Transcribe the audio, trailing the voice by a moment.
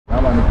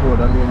on the road,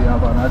 and lady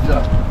have on a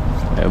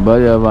jacket.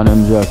 Everybody have on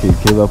him jacket.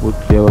 Keva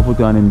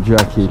put on him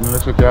jacket.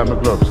 Let's look at my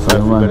gloves. So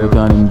the man put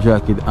on him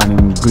jacket and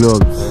him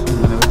gloves.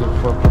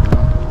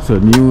 So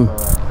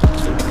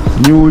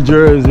New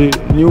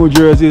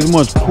Jersey is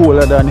much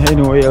cooler than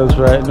anywhere else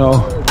right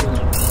now.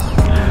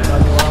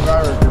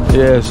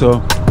 Yeah,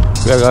 so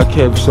we got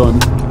Kev's son,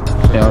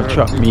 you know,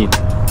 trap meat.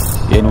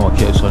 You know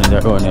Kev's son in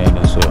the run here,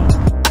 so.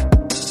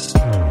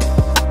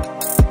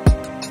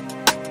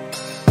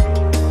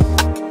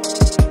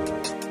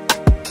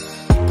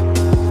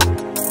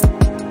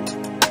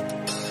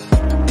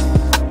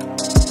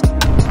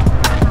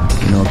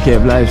 You know,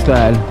 Kev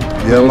lifestyle.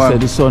 Yeah, man.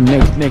 Said the son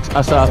next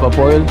Asafa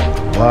Poil.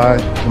 Why?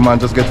 The man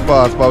just get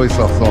fast for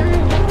himself, so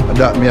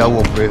that me I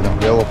work for it now.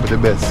 We work for the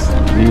best.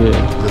 Yeah.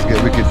 Just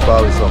get wicked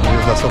for himself.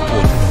 Just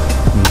support it.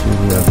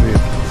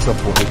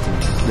 Support it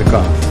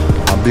because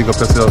and big up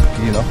yourself,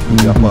 you know,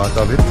 you're part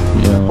of it.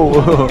 Yeah.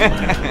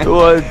 The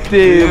whole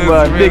team,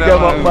 man. Big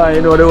up, man.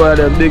 You know the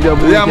word, big up.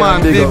 Yeah,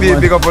 man.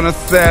 Big up on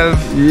yourself.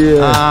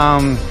 Yeah.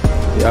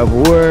 You have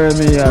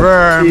Wormy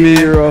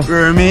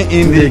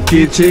in the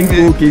kitchen,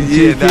 cooking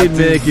chicken,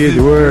 make it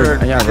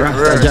work. And you have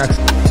Rasta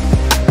Jackson.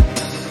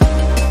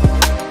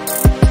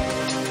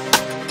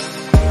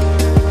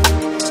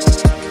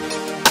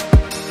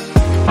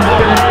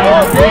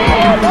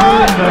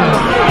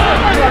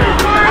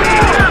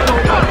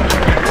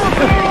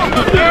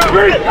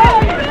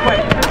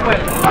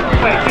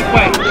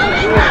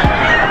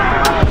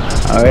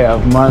 I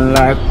have man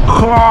like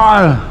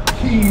Carl.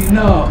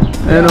 Kino.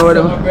 I know what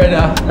them,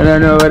 I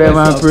don't know what them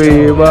are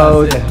free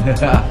about.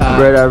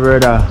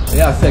 brother.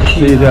 Yeah,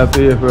 see the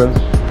paper.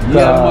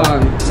 Yeah,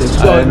 man.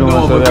 I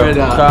know, so we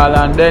have Carl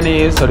and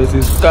Denise. So this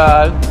is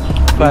Carl.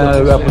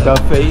 Finally, we have put a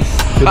face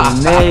to the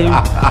name.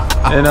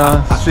 You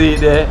know, see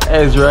the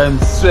Ezra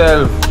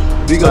himself.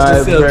 Big up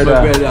yourself, my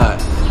brother.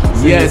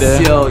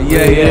 Yes, yo,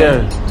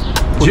 yeah.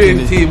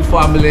 Dream team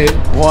family.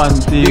 One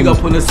team. Big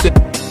up on the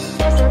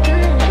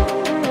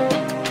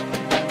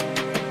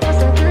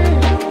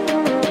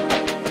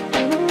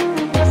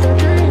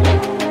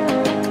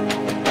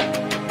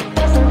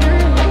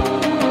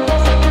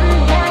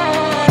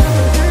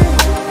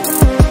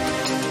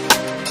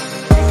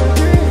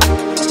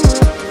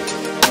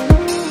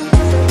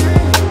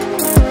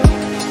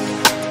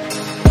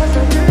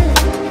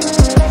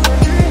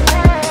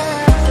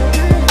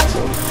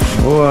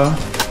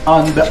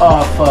on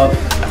behalf of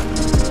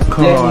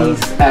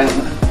Denise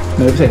and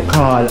no, say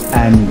Carl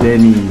and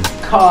Denise.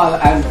 Carl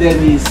and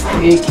Denise,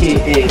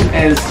 aka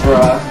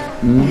Ezra.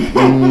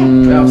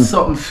 We have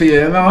something for you,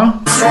 you know?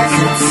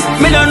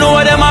 Me don't know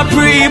what them a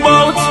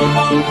pre-bout.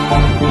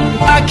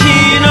 A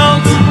Kino.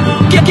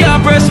 You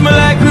can't press me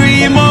like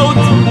remote.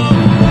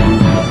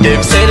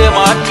 Them say them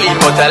a clean,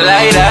 but I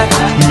like that.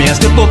 Me a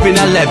step up in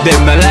a left,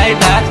 them I like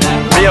that.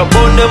 Me a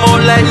burn them out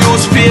like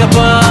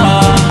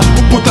newspaper.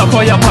 Put a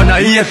fire upon a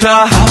hater.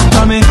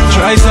 After me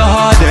try so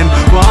hard, then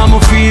want me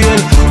feel,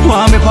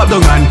 want me pop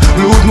down and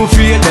lose me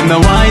feel. Them no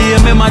want hear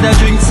me mother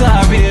drink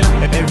sorry.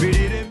 Every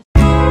day.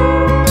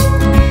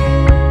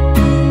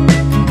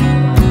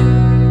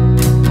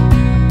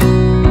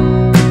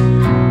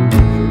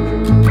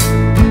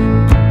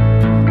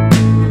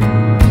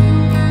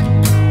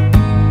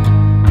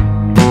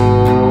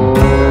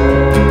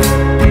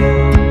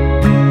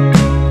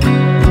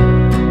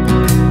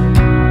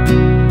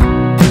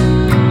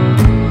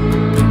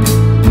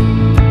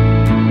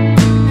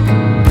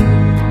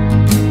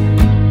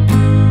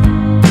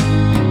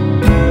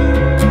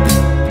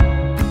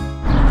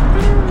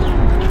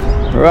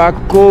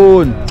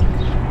 Raccoon.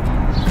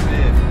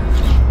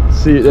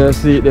 See there,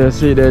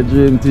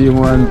 Dream Team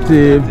one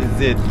team. That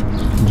is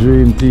it.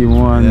 Dream Team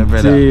one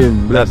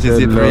team. That is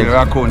it, real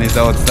Raccoon is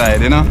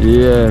outside, you know?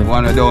 Yeah.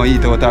 One who don't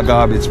eat out a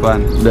garbage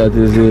pan. That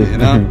is it. You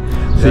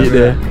know? See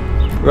there,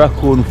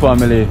 Raccoon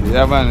family.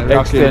 Yeah, man,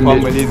 Raccoon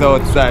family is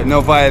outside. No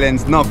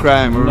violence, no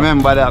crime.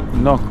 Remember that.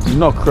 No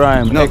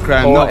crime. No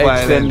crime, Our no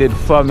violence. extended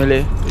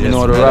family. You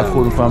know, the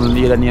Raccoon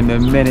family, they name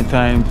them many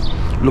times.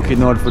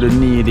 Looking out for the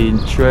needy in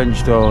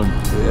Trenchtown.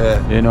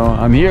 Yeah. You know,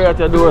 I'm here at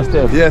your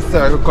doorstep. Yes,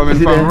 sir. We're coming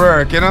from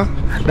work, you know?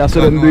 That's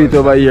how them do it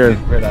over here.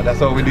 Brother, that's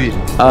how we do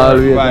it.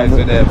 Always on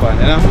the, there, man,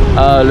 you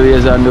know?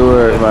 Always on the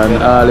work,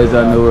 man. Always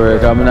on the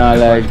work. I'm not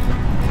like.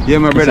 Yeah,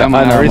 my brother,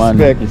 man. Honor,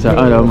 Respect. Man. It's an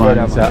honor, man.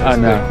 It's an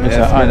honor. It's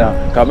an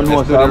honor. Come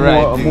on,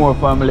 right more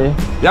family.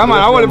 Yeah, man.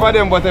 I want about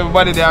them, but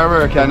everybody there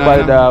work.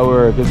 Everybody there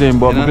work. You see,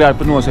 but I'm glad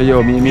to know, say,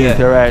 yo, me meet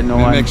you right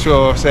now. Make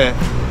sure, say,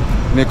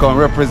 me come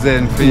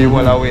represent for you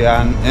all the way,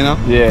 and you know.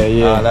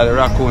 Yeah. Like the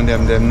Raccoon,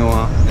 them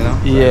know, you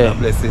know. Yeah.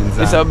 Blessings.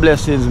 It's a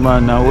blessings,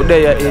 man. Now we're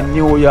there in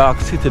New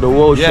York City, the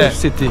worship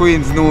city.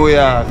 Queens, New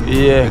York.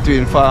 Yeah.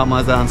 Between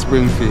Farmers and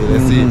Springfield.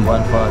 Let's see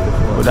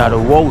 144. But that the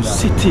wow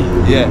city.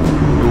 Yeah.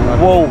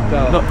 Wow,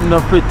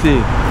 not pretty.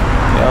 You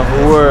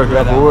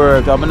have to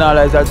work, I'm not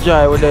like that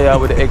joy with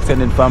the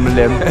extended family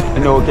them.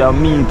 You know, we can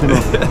meet, you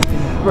know.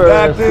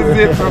 That is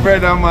it for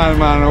brother man.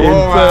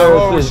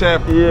 Whoa,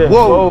 chef. Yeah.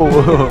 Whoa.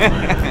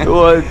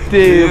 Whole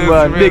team,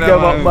 man. Big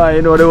them up, man.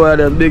 You know the word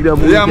them. Big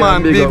them up. Yeah,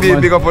 man.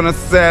 Big up on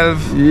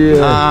yourself.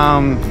 Yeah.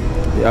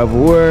 You have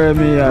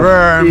Wormy, you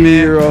have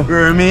Hero.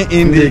 Wormy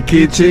in the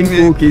kitchen.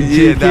 Cooking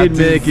chicken,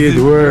 make it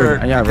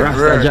work. And you have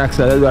Rasta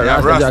Jackson.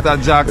 That's what Rasta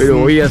Jackson. With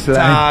the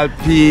waistline.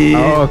 Tall P.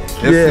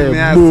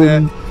 Okay,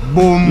 boom.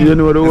 Boom. You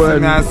know the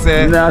word.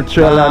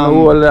 Natural and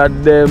all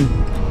of them.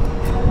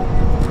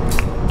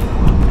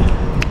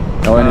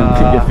 I want him to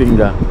click your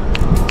finger.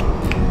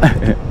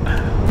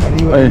 What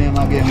do you want name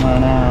again,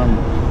 man?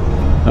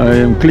 I want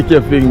him click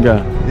your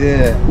finger.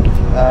 Yeah.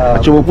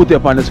 Actually, we'll put you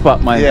up on the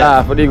spot, man.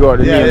 Yeah. For the God,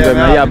 the names. You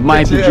have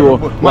Mighty Joe.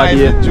 What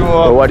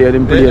do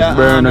you place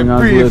Burning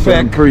and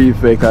some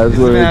prefect as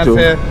well too.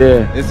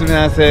 Yeah. It's me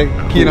I say,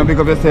 Kino, pick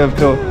up yourself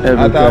too. I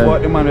thought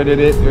about the man who did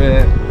it.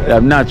 You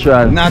have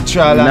Natural.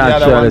 Natural and the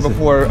other one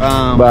before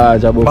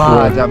Baja before.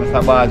 Baja,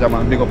 Mr. Baja,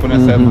 man. Big up on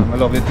yourself, man. I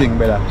love the thing,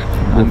 brother.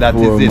 And that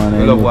is it.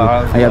 I love what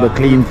I have a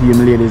clean team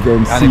ladies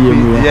then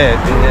same way.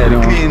 Yeah,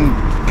 the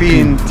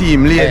clean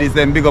team ladies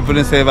then big up on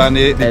themselves and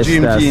the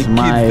dream team kids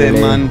them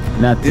man.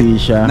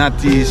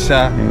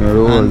 Natisha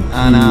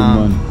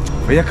and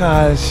what you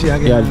call she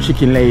again? Yeah,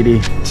 chicken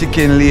lady.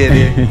 Chicken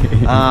lady.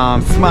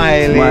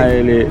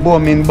 Smiley.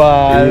 Bombing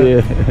ball.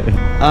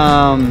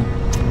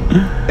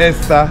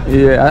 Esther.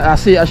 Yeah, I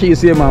see you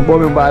say man,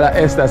 Bombing ball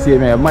Esther say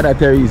me, Mother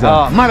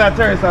Teresa. Mother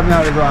Teresa me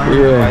the ground.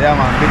 Yeah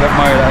man, big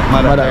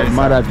up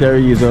Mother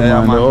Teresa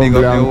man, the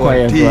humble and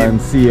quiet one,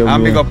 see you.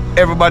 And big up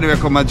everybody who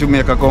come to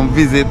Jamaica, come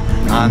visit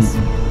and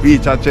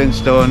reach at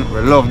Trenchtown. We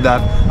love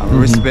that and we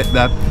respect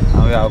that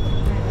and we have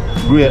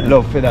great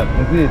love for that.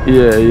 That's it.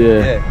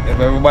 Yeah. If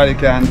everybody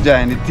can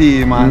join the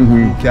team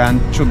and can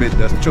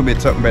just tribute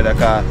something better,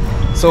 cause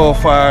so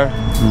far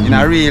in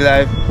a real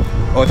life,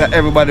 out of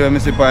everybody when I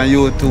see on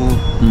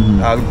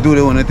YouTube do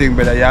the only thing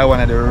better, you're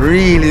one of the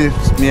really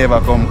me ever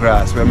come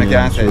across where I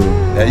can say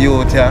the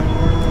youth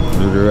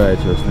do the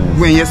righteousness.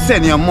 When you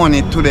send your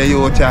money to the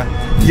youth,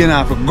 you don't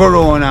have to go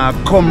around or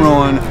come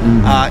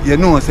around, you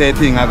know say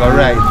thing I go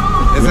right.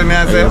 You see me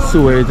I say? And you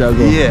saw it I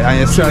go. Yeah, and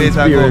you saw it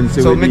I go.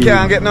 So me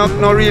can't get no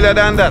realer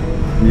than that.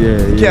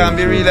 Yeah. Can't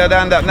be realer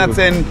than that. Not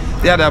saying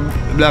the other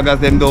bloggers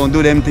them don't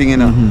do them thing, you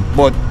know.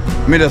 But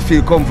me just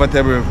feel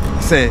comfortable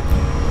say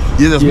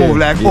you just move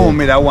like home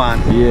me that one.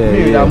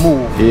 Yeah.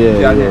 Move.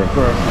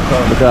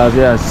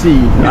 Because see.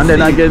 And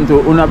then again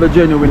to have a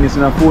genuineness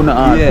in a phone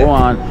and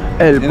one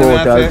help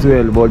out as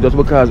well. But just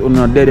because you're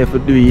not there to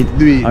do it.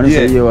 And you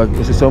say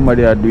you see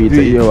somebody that do it,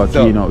 so you're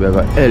Kino, we're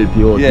gonna help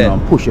you out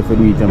and push you for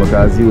do it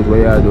because you what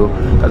you do.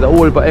 Because the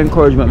whole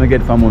encouragement I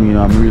get from money, you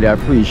know, I really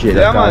appreciate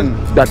that. Man.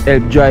 That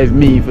help drive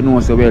me if you know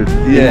so well.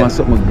 You know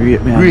something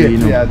great me great,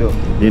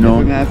 you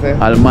know.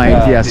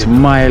 Almighty I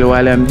smile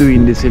while I'm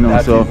doing this, you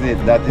know. So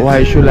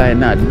why should I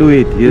not do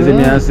it? You see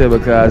me I say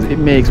because it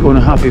makes one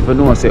happy if you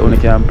know say you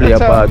can play a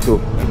part too.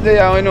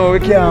 Yeah, we know we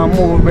can't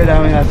move better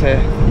I say.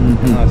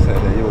 I say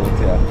the youth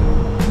here.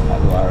 I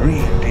do a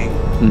real thing.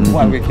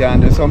 What we can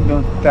do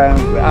sometimes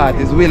the art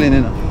is willing,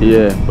 you know.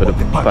 Yeah, but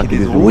the pocket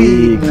is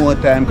weak. More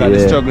time because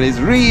the struggle is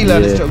real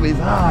and the struggle is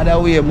hard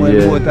way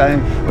more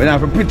time. We don't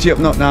have to pretty up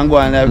nothing and go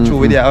and live through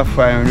with the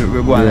fire and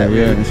we go and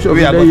live.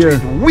 We are going to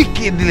treat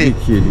wickedly.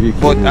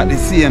 But at the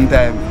same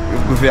time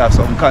we have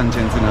some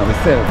conscience in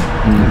ourselves.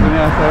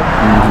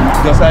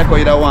 Just like how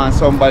you don't want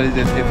somebody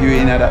just if you're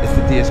in that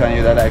situation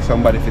you don't like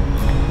somebody to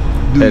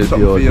do help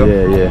something for you.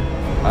 Yeah.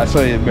 I saw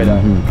it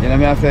better. You know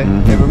what I say?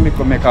 If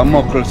we make a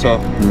muckle so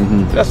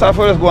just have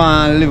to just go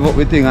and live up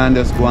with things and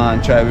just go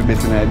and try our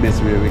best in the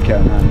best way we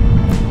can.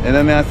 And, you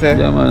know what I say?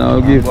 Yeah man,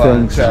 I'll give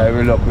thanks. Try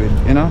we luck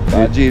with, you know?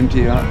 Our dream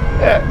team,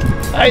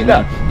 yeah, like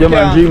that. Yeah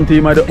man, dream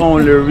team are the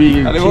only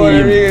real team. The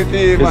only real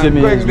team, man.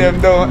 Going them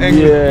down,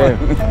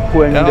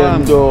 going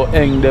them down,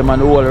 hang them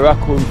and the whole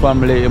Raccoon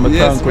family.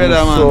 Thank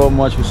you so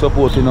much for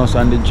supporting us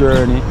on the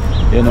journey.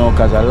 You know,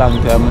 because a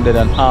long time and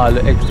then all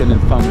the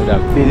extended family that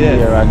have been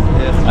here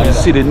and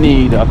see the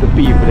need of the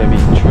people them in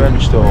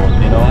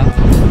Trenchtown, you know.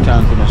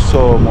 Thank you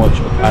so much.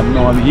 I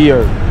know I'm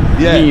here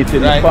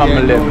meeting the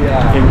family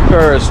in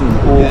person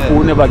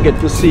who never get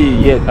to see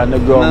yet on the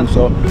ground.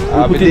 So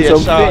we put in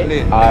some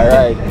faces.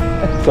 Alright.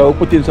 So we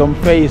put in some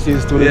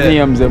faces to the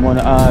names them on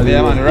all.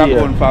 Yeah man,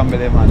 Raccoon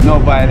family man. No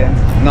violence,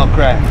 no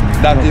crime.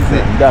 That is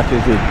it. That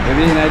is it. If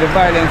you know the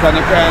violence and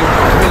the crime,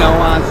 I don't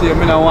want to see you,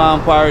 I don't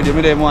want to parody you,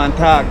 I don't want to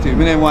talk to you,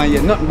 I don't want to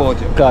hear nothing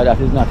about you. God, that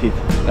is not it.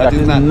 That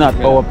is not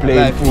our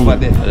playing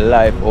field.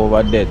 Life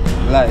over death.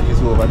 Life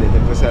is over death.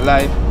 If you say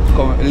life,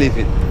 come live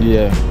it.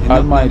 Yeah.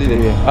 Almighty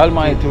way.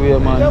 Almighty way,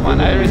 man. Yeah,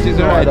 man, Irish is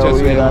the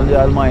righteous way. And the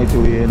Almighty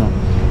way, you know.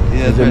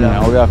 Yes, we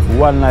have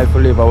one life to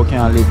live and we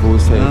can't live for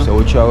ourselves. So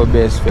we try our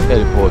best to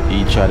help out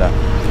each other.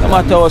 No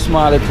matter how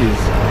small it is,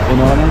 you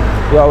know what I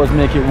mean? We always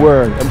make it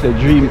work. I'm saying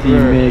dream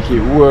team make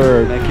it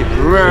work. Make it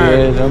work.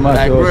 Yeah, no matter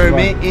like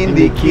Wormy in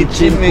the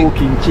kitchen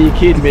cooking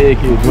chicken,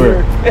 make it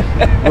work.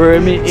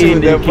 Wormy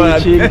in the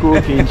kitchen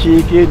cooking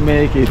chicken,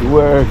 make it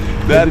work.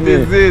 That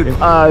is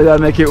it. I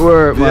make it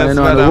work, man. You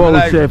know, the whole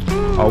chef.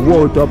 I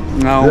woke up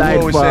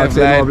Light Park,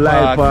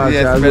 Light Park,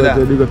 as well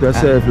to dig up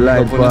yourself,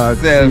 Light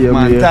Park,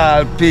 man,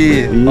 Tall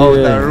P, out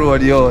the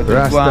road, yo,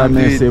 Rasta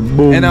Messi,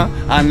 boom. You know,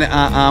 and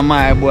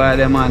my boy,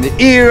 the man, the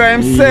hero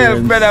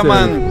himself, brother,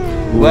 man.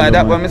 Well,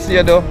 that when I see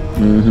you though,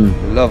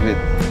 love it.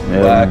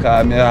 Yeah,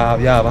 because you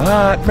have a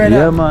heart, brother.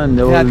 Yeah, man.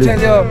 The I tell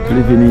you,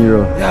 living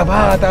hero. you have a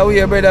heart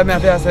away, brother. I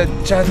have to say,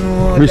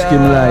 Chano, Risk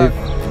him life.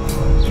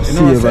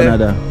 Save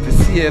another. To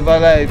save a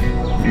life.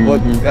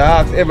 But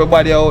I ask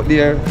everybody out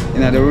there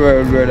in the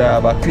world, brother,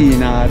 have a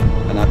clean heart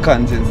and a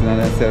conscience in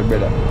themselves,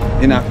 brother.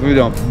 You know, if you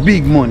don't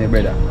big money,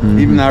 brother.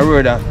 Even a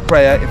word of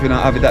prayer, if you don't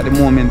have it at the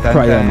moment and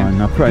prayer, time,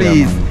 man, prayer,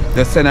 please man.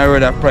 just send a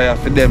word of prayer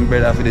for them,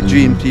 brother, for the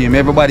dream team.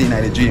 Everybody in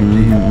the dream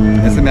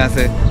team. You see me, I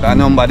say,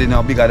 nobody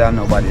no bigger than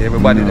nobody.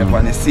 Everybody there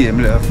on the same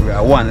level. We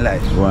are one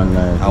life. One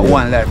life. And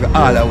one life, we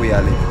all the way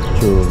I live.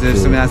 True, so you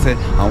see me, I say,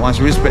 I want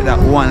you to respect that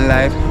one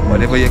life.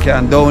 Whatever you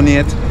can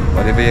donate,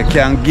 whatever you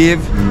can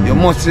give, you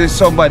must see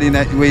somebody in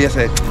that way you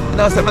say, you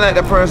know, something like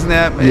the person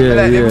there,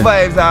 like the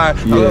vibes are,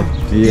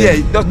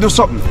 just do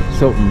something.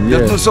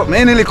 Just do something.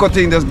 Any little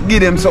thing, just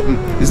give them something.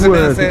 You see what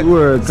I say?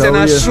 Send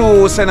a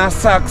shoe, send a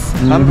socks,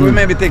 and we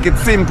maybe take it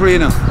simple, you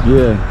know.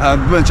 As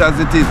much as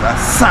it is, a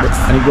socks.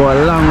 And it go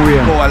a long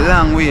way. Go a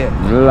long way.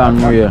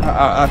 Long way.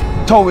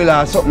 A towel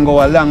or something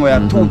go a long way. A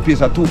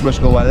toothpaste, a toothbrush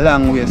go a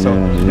long way. So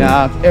I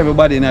ask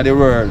everybody in the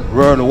world,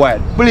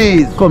 worldwide,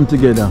 please come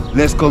together.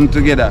 Let's come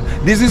together.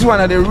 This is one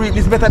of the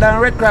this better than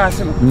Red Cross,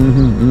 you know.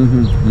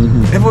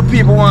 If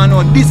people want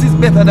to know this is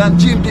better than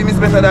Gym Team, is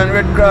better than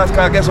Red Cross,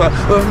 because guess what?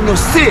 No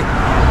see.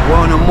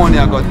 One of the money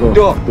I got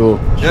do.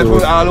 That's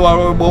what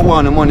all about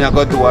one of the money I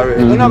got do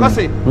already. You're not going to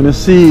see. When you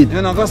see it.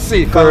 You're not going to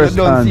see it. Because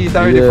you don't see it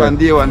already from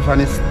day one, from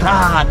the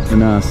start. You're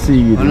not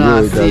see it. You're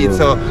not see it.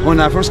 So when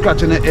I first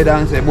scratch on the head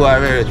and say, boy,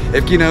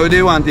 if Kino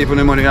they want to for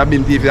the money, I've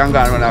been TV and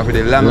gone run after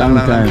the long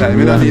time.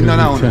 We don't need none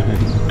of time.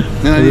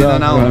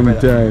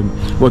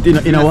 But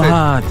in our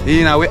heart.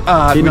 In our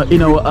heart.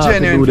 In our heart to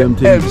do them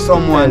things. Help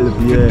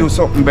someone to do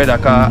something better,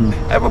 because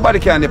everybody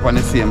can't be on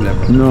the same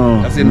level.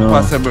 No. That's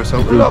impossible.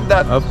 So we love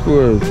that. Of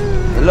course.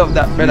 I love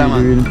that, better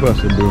man. Really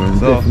impossible,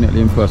 so,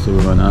 definitely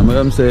impossible, man.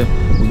 I'm saying,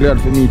 I'm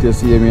glad for me to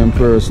see me in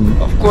person.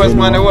 Of course,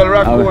 man, the whole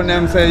Raccoon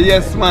them say,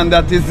 yes, man,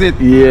 that is it.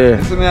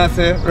 Yeah. So me I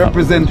say,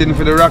 representing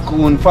for the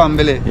Raccoon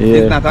family.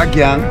 It's not a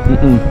gang,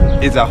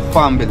 it's a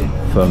family.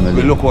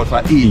 We look out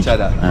for each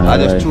other. I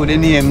just threw the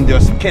name,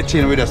 just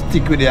catching, we just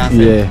stick with it and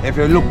say, if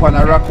you look on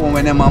a Raccoon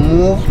when they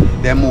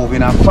move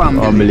in a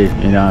family.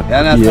 In a, you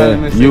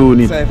understand me?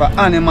 Unit. So if an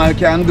animal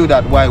can do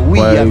that, why we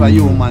as a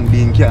human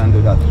being can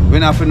do that? We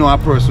don't have to know a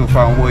person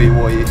from where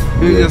we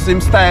just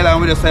him style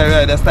and we just say,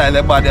 right, the style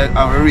the body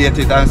and we rate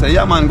it and say,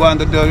 yeah man, go on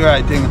to do the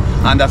right thing.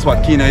 And that's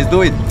what Kino is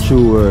doing.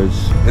 True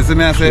words. You see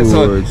me I say,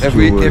 so if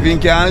we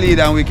can lead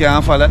and we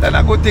can follow, that's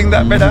a good thing,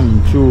 that better.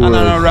 True and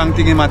a wrong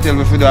thing in my tell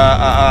me if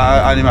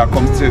animal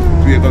comes to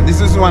wake up.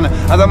 This is one,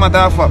 as a matter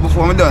of fact,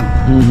 before I'm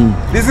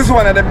done, this is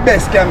one of the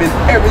best scamming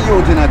every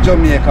youth in a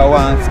Jamaica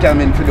wants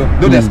scamming to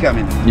do the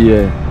scamming.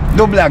 Yeah.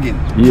 Do blagging.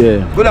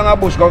 Yeah. Go down a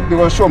bush,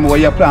 go show me where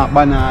you plant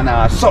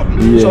banana or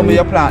something. Show me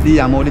you plant the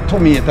yam or the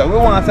tomato. We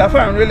want to say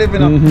foreign we live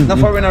in not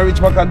foreign a rich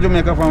back at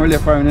Jamaica from we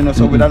live foreign, you know,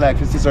 so we don't like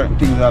to see certain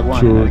things that go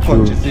on in the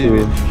country,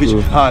 which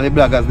all the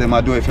bloggers them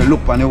are do. If you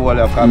look on the wall,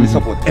 we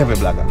support every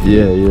blogger.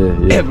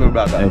 Yeah. Every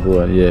blogger.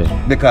 Everyone,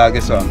 yeah. Because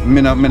guess what?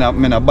 Me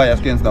not bias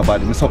against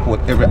nobody. Me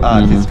support every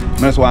artist. Me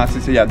just want to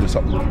see you do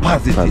something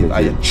positive.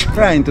 Are you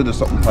trying to do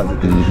something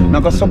positive? I'm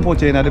going to support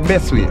you in the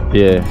best way.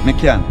 Yeah. Me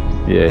can.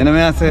 Yeah. You know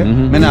what I say?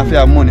 Me not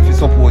have money to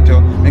support you.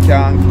 I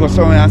can go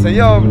somewhere and say,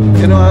 yo,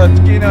 you know,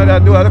 Kino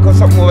that do a little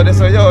something over there.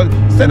 So, yo,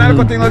 send a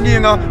little thing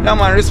again, yeah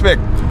man, respect.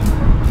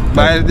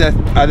 But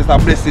I just a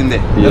blessing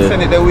there. Just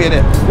send it the way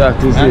there.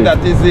 That is and it.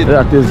 That is it.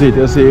 That is it.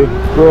 You see,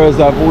 words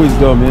of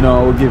wisdom, you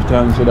know, we give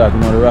thanks for that, you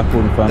know, the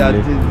Raccoon family. That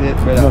is it,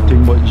 brother.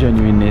 Nothing but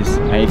genuineness,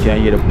 and you can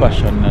hear the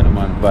passion in the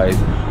man's voice.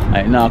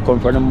 And it now come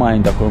from the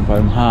mind, that come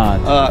from the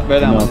heart.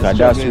 Brother, you know, because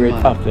that's where it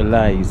after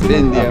lies.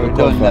 You know, it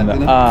come from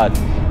the heart.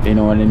 You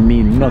know what I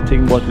mean?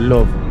 Nothing but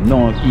love,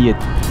 no hate.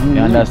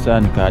 You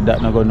understand? Because that's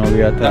not going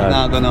nowhere at all. That's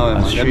not going nowhere,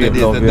 man. Straight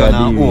love we are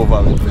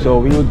doing. So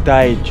we will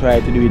die,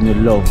 try to do it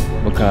in love,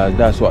 because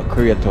that's what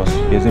creates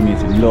us. You see me?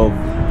 It's love.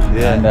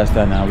 You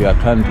understand? And we are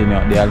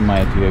continuing the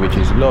Almighty way, which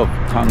is love.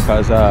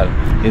 Conquers all.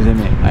 You see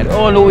me? And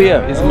all the way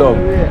is love.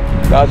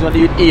 Because when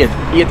you hate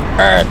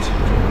hurt.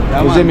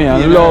 You see me?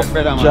 And love,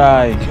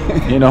 joy,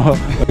 you know,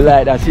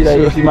 like that. See that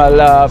you see my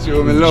laugh,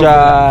 joy.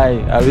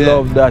 I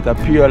love that, a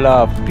pure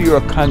love,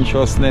 pure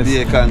consciousness.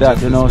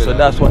 That, you know, so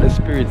that's what the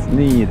spirits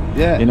need.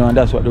 You know, and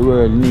that's what the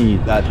world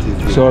needs. That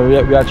is. So we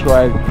are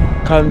trying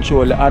to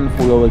control the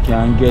handful we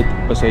can get.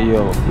 We say,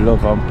 yo,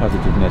 love and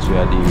positiveness we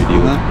are dealing with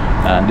you,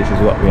 and this is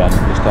what we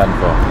stand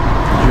for.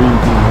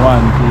 Drinking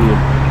one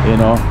team, you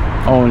know.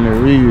 Only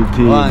real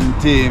team. One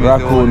team.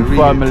 Raccoon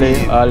family,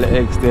 team. All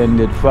the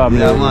extended family,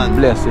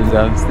 blessings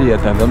and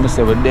status. And I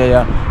say we're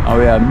there and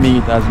we are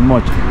meet as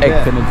much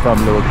extended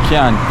family we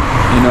can.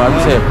 You know,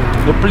 I say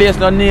the place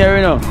not near,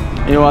 you know.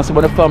 You know, some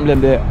of the family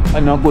there, I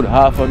know good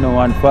half an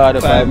hour and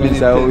 45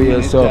 minutes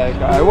away. So,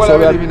 so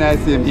we live in the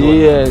same zone.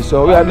 Yeah,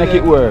 so we have to make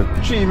it work.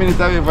 3 minutes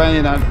away from you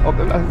and up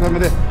the last time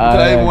there.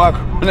 I walk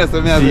on the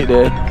see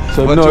there.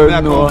 So but now you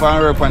him may know. come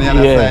and work on the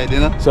other side, you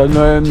know? So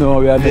now him know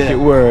we are make it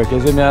work. You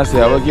see me I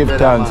say, I will give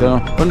thanks, you know.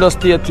 And just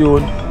stay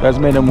tuned, there's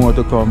many more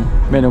to come.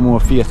 Many more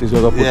faces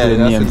we're going to put to the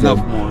names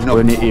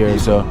when you hear.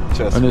 So,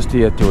 just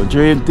stay tuned.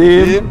 Dream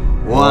Team.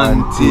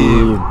 One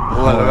team.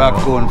 All the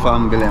Raccoon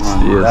family,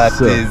 man. Yes,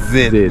 that is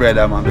it,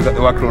 brother, man. Because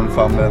the Raccoon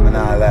family, man,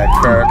 I like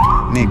Kirk,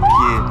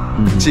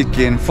 Nicky,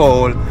 Chicken,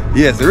 Fowl.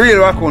 Yes, the real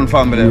Raccoon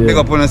family. Big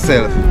up on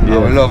yourself. I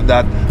will love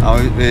that.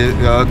 And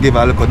we give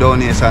a little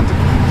donation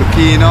to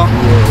Kino.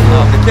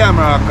 The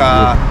camera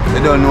car,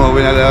 they don't know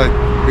we not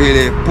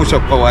really push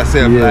up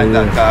ourselves like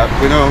that. Cause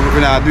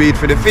we not do it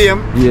for the fame.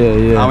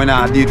 And we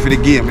not do it for the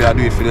game. We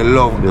do it for the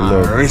love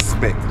and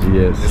respect.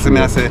 Yes. You see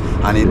me I say,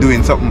 and he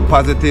doing something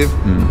positive,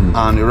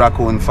 and the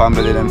Raccoon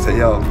family them say,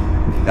 yo,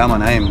 yeah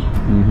man, I him.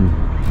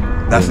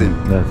 That's him.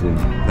 That's him.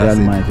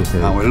 That's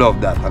it. And we love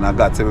that. And I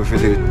got to do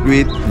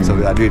it. So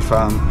we do it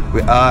from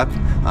with art,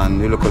 and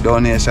we look at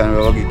donation we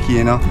will give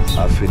Kino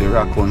for the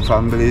Raccoon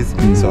families.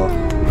 So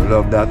we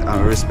love that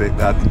and we respect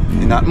that.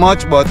 Not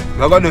much, but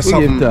we're gonna do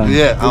something.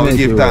 And we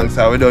give thanks.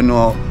 And we don't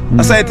know.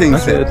 That's how I think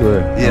so.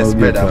 Yes,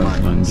 brother,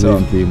 man. So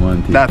Dream Team,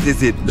 one team. that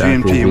is it.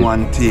 Dream Team,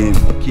 one team.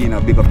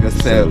 Kino, big up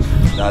yourself.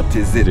 That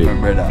is it, my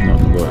brother.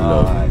 Nothing but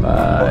love. Nothing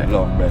but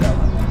love, brother,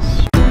 man.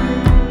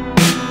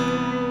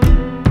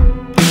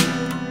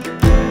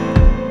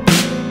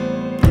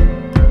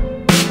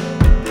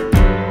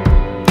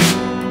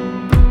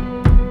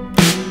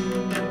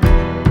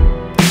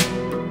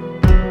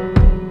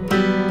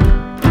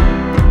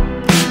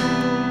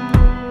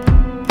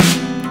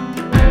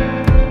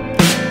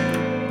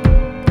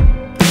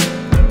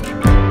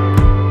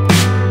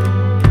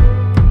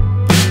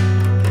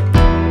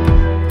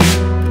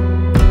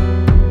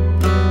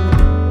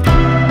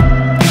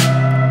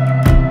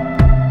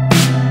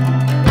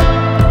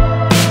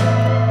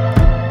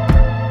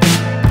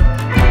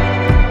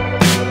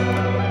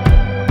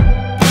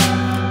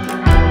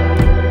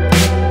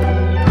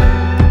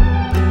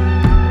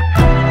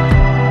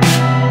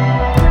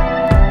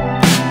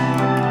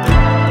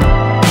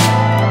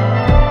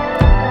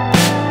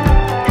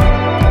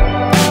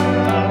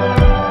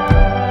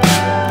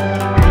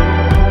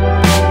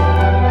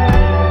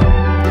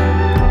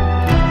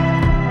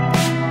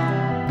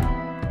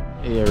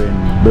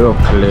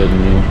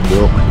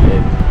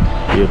 Brooklyn,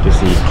 here to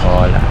see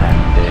Carl and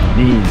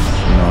Denise,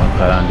 you know,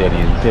 Carl and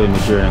Denise, tell me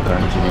journey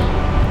continue,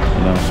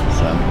 you know,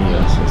 so I'm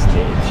here, so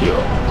stay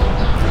tuned.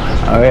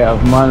 I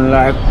have man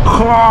like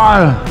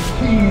Carl,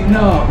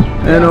 Kino,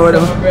 you know what I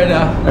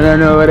don't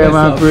know what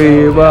I'm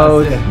free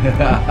about,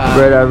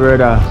 brother,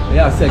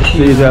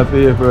 see the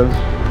people.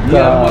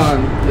 Yeah man,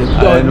 you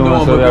don't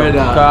know my brother.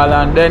 Carl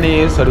and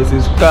Denise, so this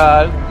is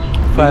Carl.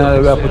 Finally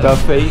we have put a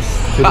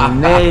face to the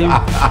name.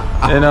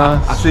 You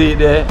know, see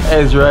there,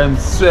 Ezra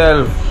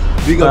himself.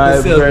 Big up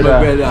yourself, my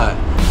brother.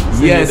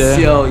 Yes,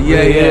 yo,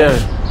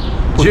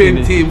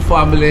 Dream Team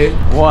family.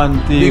 One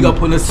team. Big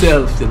up on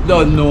yourself, you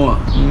don't know.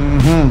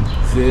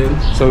 See?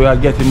 So we are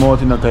getting him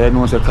out, you know, because you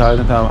know, so Carl,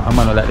 a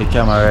man like the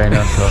camera right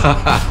now,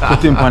 so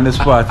put him on the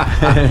spot.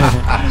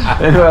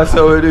 You know, that's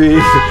how we do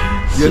it.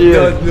 You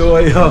don't know,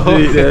 yo.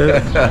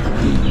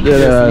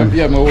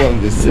 Yeah, my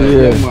one this.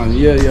 Yeah, man.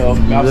 Yeah, yo. I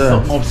have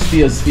something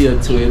upstairs for you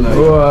too, you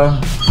know.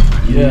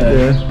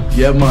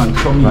 Yeah, man.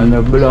 Come on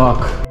the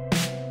block.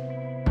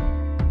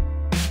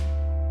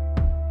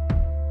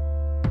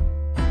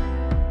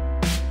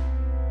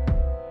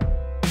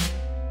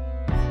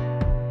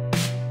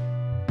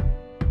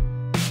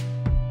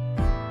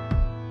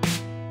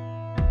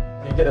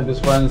 You get them to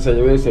sponsor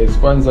you, say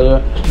sponsor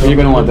you. Are you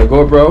gonna want the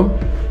GoPro?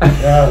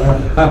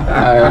 Yeah,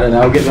 alright, and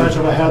I'll get them.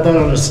 Imagine if I had that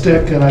on a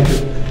stick and I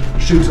could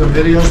shoot some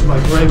videos with my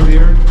gray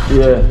beard.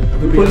 Yeah. I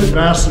could be an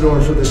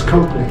ambassador for this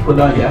company. Put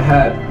on your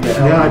hat.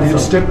 Yeah, I need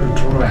stickers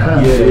for my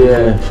hat.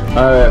 Yeah.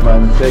 Alright,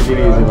 man. Take it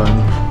easy,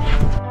 man.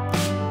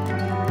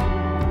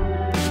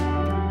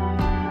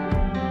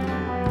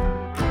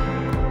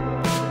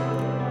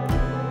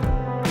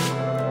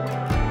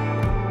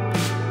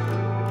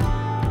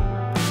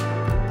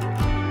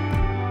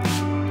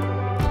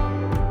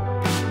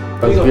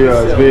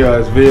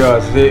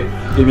 Viewers,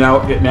 get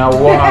me a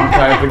warm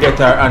time to get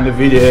her on the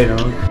video, you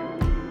know.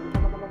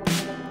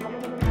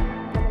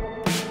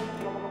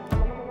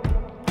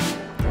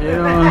 You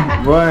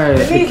know, boy,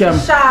 the cam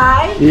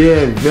shy.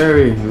 Yeah,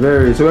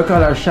 very. So we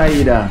call her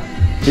Shaida.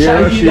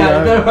 Yeah,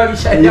 Shaida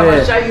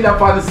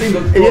for the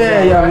single. We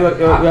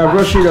have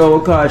Rashida,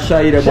 we call her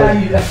Shaida,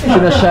 but she's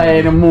not shy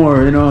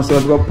anymore, you know, so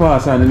we've got to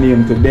pass on the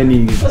name to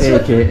Denise,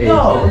 aka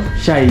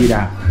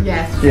Shaida.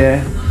 Yes.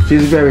 Yeah.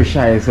 She's very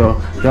shy,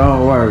 so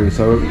don't worry.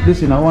 So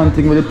listen, one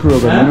thing with the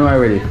program, you know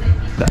already.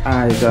 The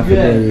eyes of the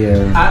day.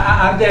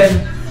 And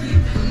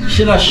then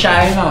she not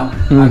shy now.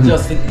 And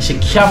just she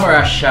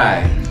camera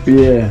shy.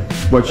 Yeah,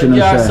 but she not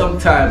shy.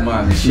 Sometime,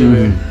 man, she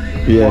will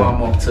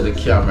warm up to the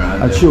camera.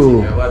 And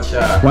true. Watch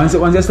her. Once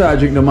you start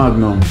drinking the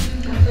Magnum.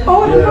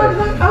 Oh, the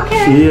Magnum?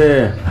 Okay.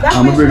 Yeah.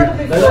 That makes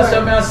sense. That's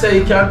what I say.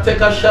 You can take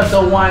a shot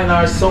of wine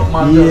or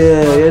something.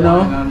 Yeah, you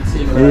know.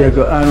 Yeah,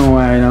 go on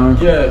wine, you know.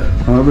 Yeah.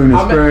 I'm gonna bring the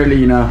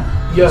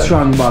spirulina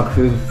strong back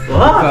for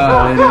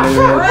I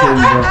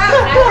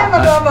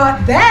never know about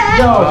that.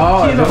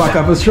 oh, the back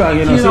up is strong,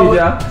 you know, see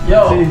there?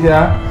 See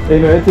there? You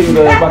know, I think the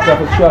back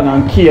up is strong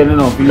and key, you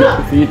know, for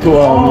you two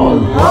Oh,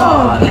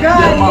 God,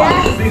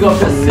 yes. Big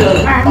up yourself.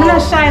 Alright, I'm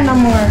not shy no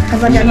more.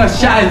 Cause I got not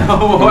shine no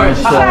more.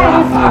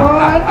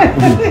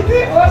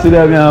 See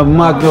there, we have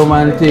Magnum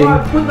and thing.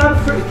 Put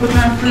that in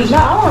fridge. No, I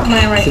want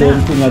mine right See now.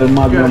 them thing of the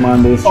Magnum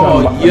and the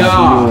strong back.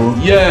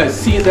 Yeah,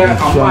 see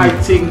that? I might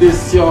think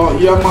this, yo.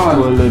 Yeah,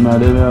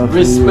 man.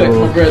 Respect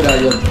my brother,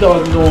 you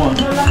don't know.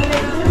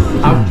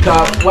 After,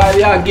 while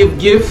you give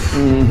gift,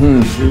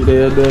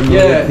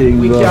 yeah,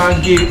 we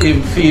can't give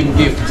him film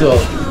gift too.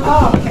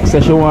 Oh, okay. So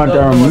she want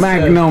her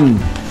Magnum. Of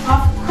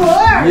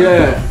course.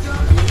 Yeah.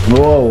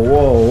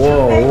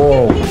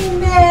 Whoa.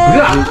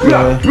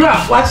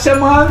 Rap, watch them,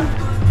 man.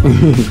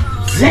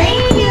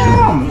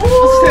 Damn.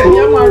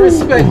 Yeah, man,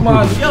 respect,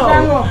 man. Yo.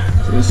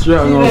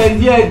 Strong.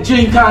 Yeah,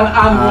 drink and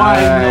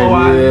wine, no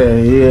one.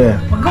 Yeah.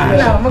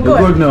 I'm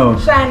good now.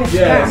 Shine is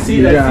Yeah, strong.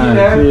 see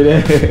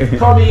that?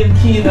 Come in,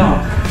 Kino.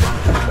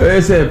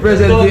 It's a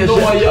presentation.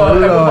 Don't know, yo,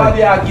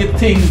 everybody I get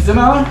things, you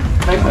know?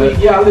 Like we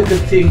get a little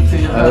thing to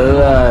you.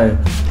 Alright. I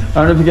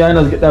don't know if you can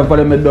just get that for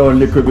them down a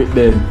little bit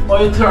then. Oh,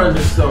 you turn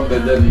this down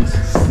then, Denise.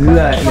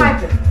 Slightly.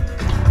 Swipe it.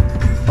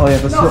 Oh, you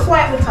have to No,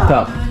 swipe the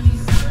top.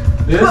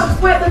 This? No,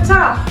 swipe the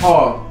top.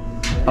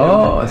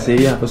 Oh, see,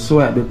 you have to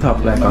swipe the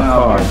top like a I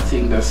card.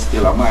 think that's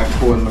still on my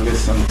phone to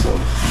listen to.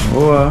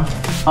 Oh.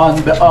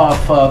 On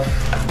behalf of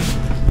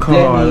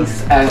Carl.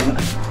 Denise and...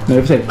 No,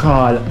 you said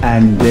Carl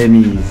and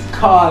Denise.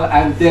 Carl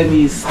and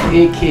Denise,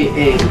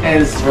 aka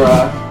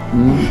Ezra.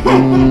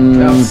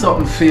 That's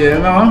something for you, you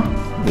know?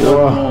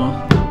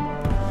 Wow.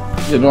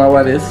 You know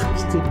what it is?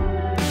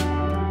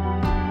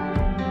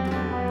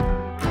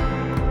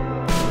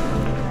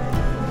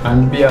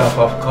 On behalf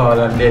of Carl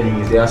and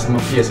Denise, they ask my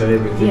face and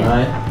everything,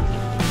 right?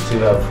 So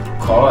you have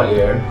Carl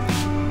here,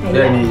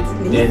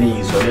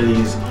 Denise, so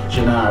Denise,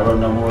 she not run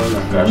no more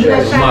because she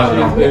has a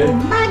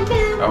Magnum.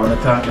 I want to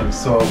thank him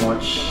so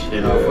much,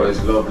 you know, for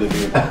his lovely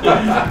gift.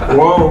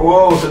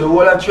 Whoa, so the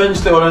whole of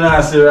Trenchtown and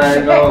I see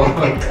right now.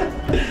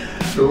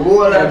 The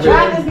whole of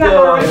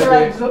Trenchtown,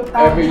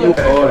 every you.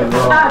 Oh,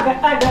 no.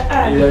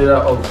 You're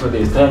up for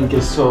this, thank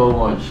you so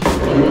much.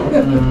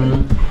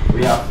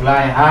 We are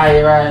flying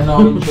high right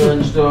now in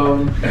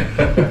Trenchtown.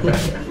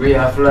 We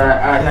are flying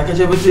high. I catch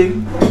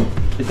everything.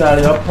 It's all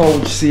in your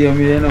pouch, see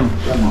me, you know.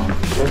 Come on,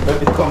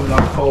 let it come in a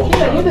pouch.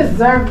 Yeah, you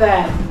deserve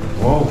that.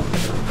 Whoa.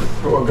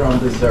 Program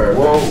deserve.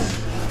 Whoa.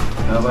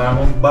 I'm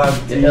on bad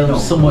thing. You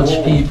so much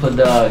people,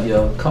 dog,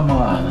 yo. Come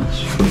on.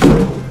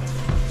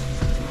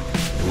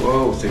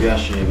 Whoa, so you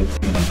show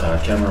everything. You know,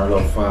 the camera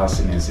love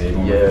fast in it, so you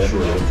don't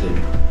show everything.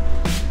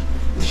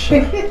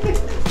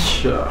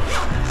 Sure. I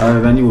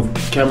have a new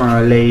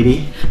camera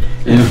lady.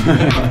 You know.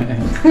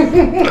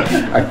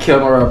 A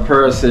camera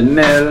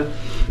personnel.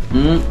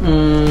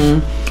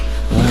 Oh,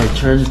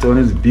 Trenchtown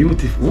is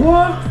beautiful.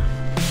 What?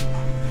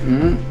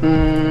 The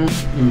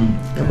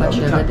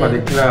top of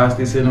the class,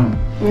 this, you know.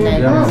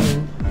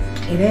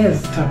 It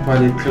is. Top of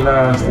the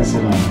class, this,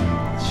 you know.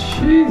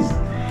 Jeez.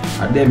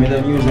 And then we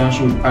don't use and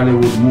shoot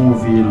Hollywood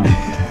movie, you know.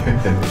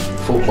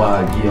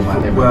 Football game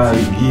and Football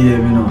everything.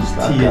 game, you know.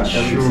 Stage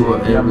show,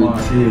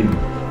 everything.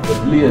 The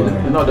blade,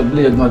 you know the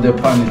blade not the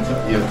pan it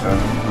yet.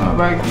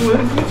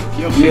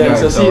 Yeah,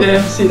 so see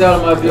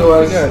that my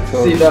viewers, I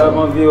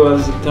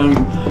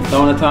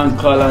want to thank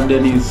Carl and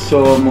Denise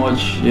so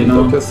much, you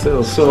know,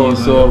 so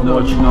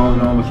much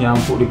now we can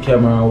put the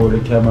camera over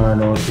the camera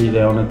now, see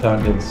that, I want to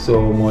thank them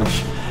so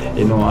much,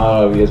 you know,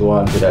 I always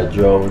wanted a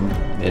drone,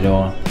 you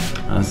know,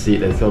 and see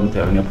that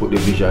sometimes when you put the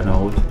vision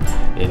out,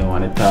 you know,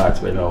 and the thoughts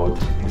went out,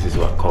 this is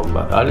what come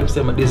back. All them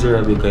say I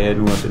deserve it because you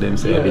know what them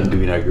say I've been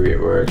doing a great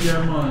work.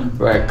 Yeah, man.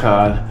 Right,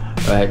 Carl,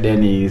 right,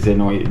 Denise, you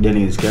know,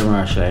 Denise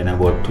camera shining,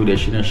 but today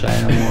she not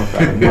shine no more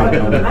because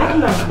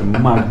the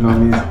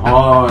Magnum is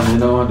on, you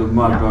know, the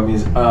Magnum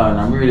is on.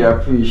 I really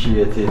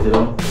appreciate it, you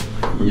know.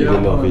 Really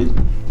love it.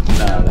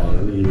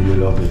 Really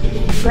love it.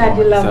 Glad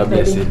you love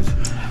it, baby.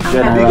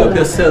 Big up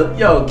yourself,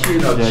 yo,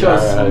 Kino,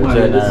 trust me, man,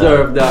 you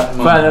deserve that,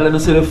 man. Finally, let me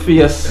see the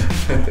face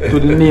to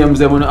the names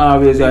them when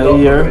always are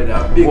here.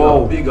 Big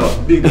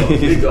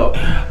up.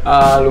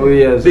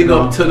 Always. Big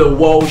up to the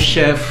wow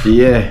chef.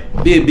 Yeah.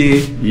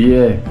 Baby.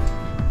 Yeah.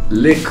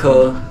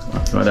 Liquor.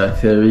 Mother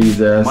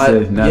Teresa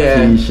says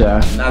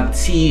Natisha.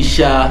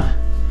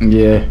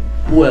 Yeah.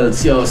 Who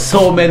else, yo?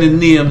 So many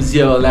names,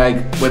 yo.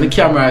 Like when the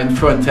camera in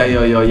front of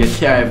you, yo, you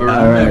can't even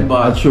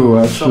remember.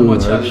 True. So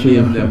much of the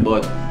name them,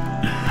 but.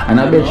 And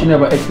I bet she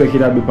never expected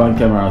to be on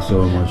camera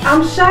so much.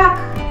 I'm shocked.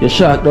 You're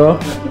shocked though?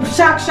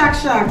 Shock.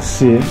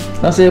 See?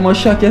 That's why you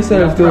must shock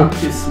yourself too.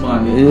 Practice,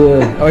 man.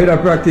 Yeah. Oh, you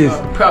don't practice?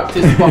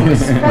 Practice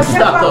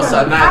status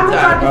at night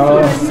time.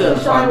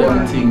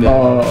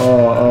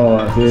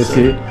 Oh. So you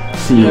see,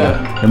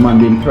 the man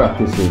been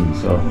practicing,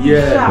 so.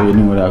 Yeah. So you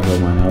know that go,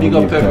 man. Big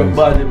up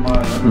everybody, man.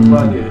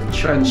 Everybody.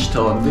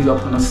 Trenchtown. Big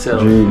up on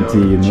yourself. Dream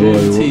team.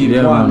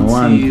 Yeah, man.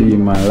 One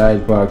team, man.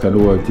 Light Park and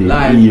the whole team.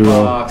 Light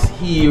Parks.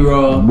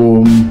 Hero.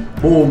 Boom.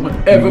 Boom,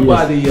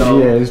 everybody, yes, yo.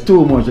 Yeah, it's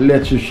too much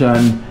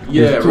electrician.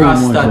 Yeah,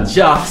 Rasta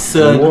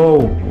Jackson.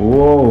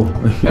 Whoa.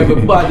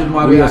 Everybody,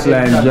 man.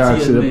 Waistline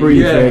Jackson, the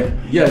prefect.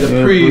 Yeah,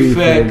 the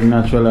prefect.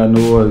 Natural and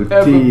the whole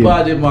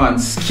everybody, man.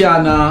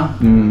 Scanner.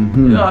 You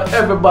know,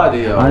 everybody,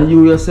 yo. And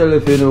you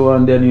yourself, you know,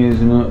 and Denise,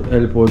 you know,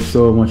 help out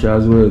so much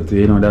as well, too.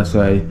 You know, that's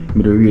why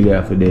me really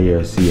have to there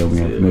here see and we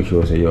have to make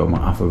sure, say, yo,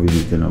 I have to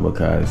visit, you know,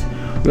 because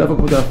we have to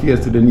put our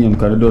face to the name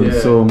because they've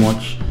done so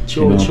much,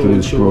 you know, to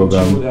this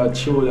program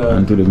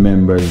and to the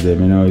members,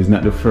 them, you know, it's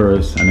not the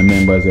first, and the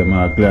members, them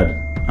are glad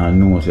and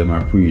know them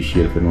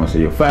appreciate if you know, so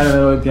you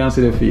finally you can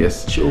see the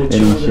face. You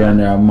know, she and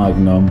her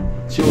Magnum.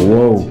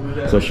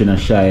 Whoa. So she not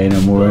shy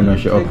anymore, you know,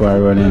 she up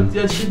and running.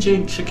 Yeah, she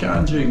drink, she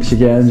can't drink. She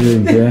can't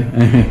drink, yeah.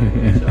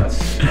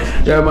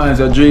 Yeah, man, it's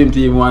a dream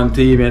team, one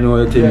team, you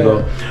know, the thing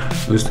go.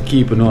 Just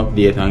keep an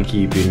update and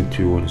keep in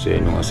tune, so you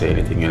don't say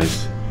anything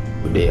else.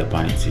 We're there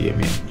upon it, see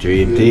me.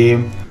 Dream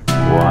team,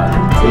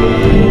 one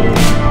team.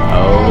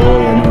 Oh,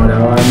 you know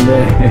that one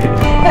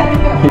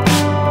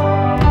there.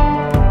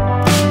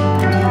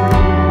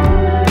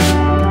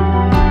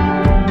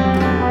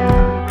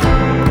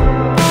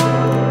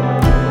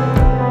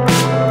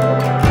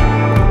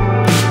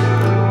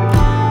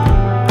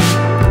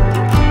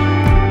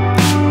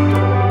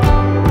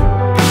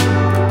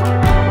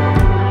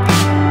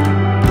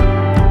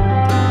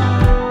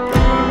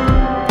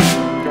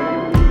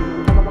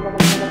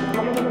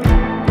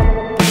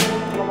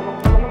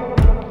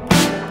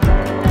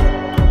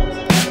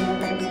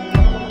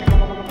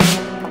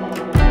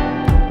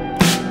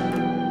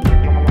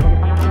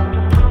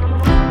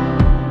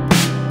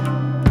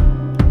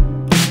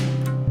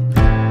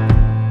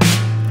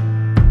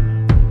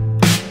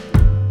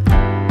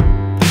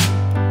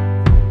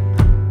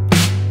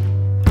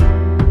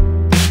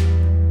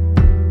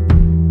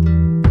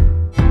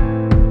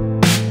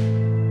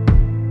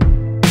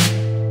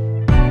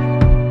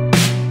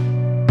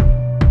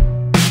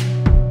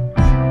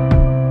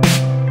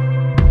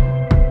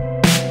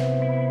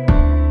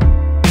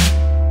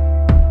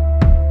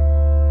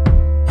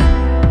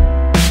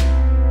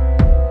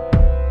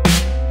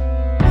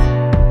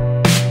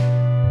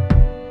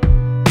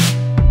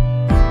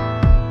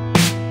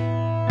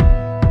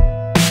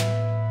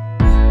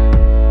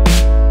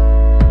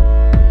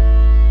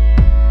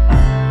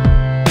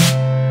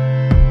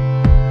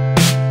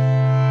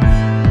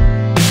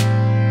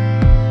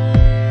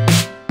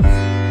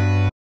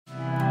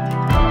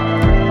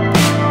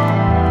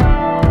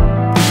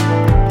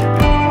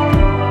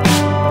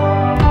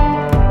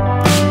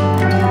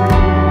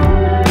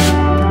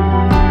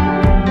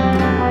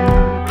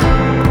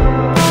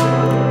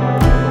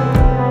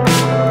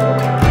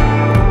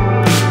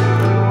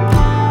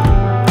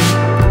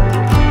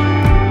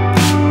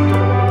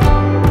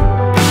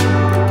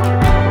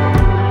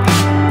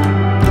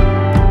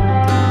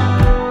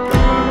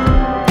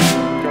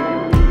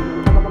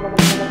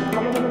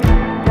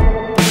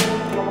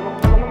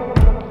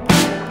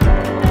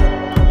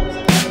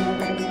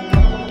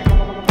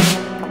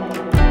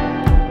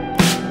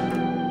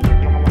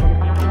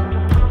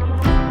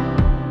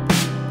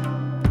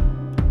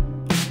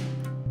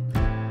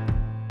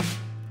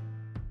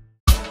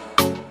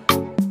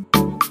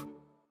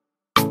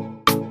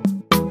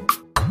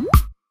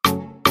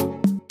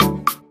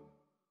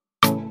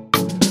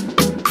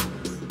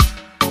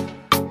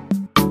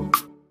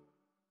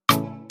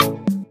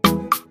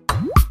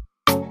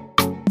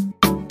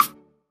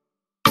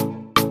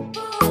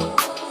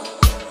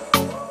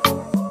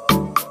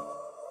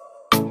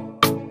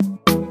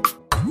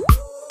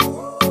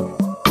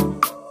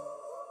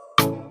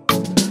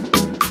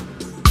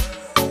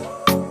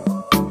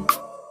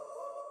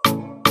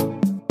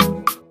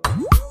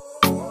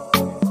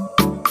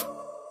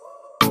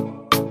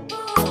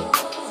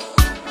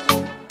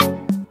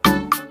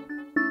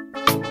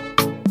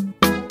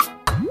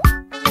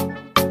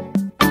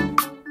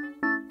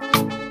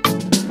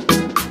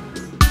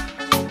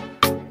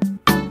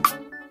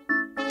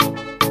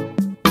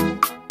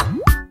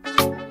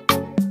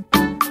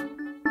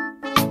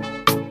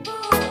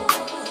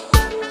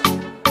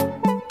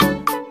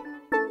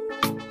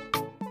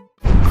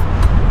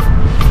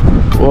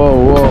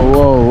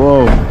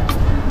 Whoa.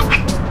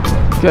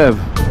 Kev,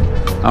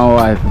 our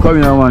wife. Come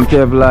here, man.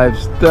 Kev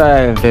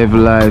Lifestyle. Kev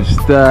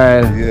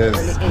Lifestyle.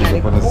 Yes.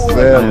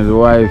 And his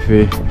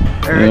wifey.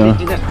 You know.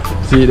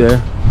 See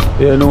there?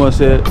 You know what I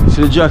say?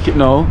 See the jacket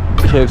now?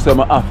 Kev said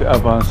I have to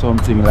have on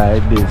something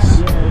like this.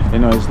 You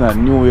know, it's not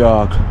New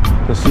York.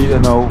 So see you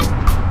know,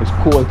 it's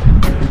cold.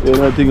 You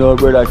know, think our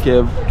brother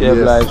Kev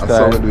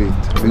Lifestyle. I saw it.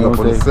 Big up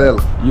on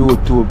himself.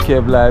 YouTube,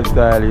 Kev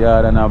Lifestyle,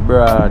 yard and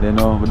abroad, you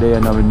know. They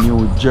are now in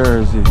New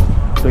Jersey.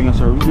 Bring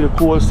us a really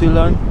cold still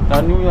on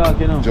New York,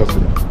 you know. Just for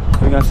now.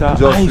 Bring us a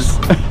ice.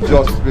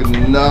 Just for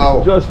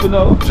now. Just for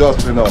now.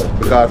 Just for now.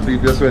 Because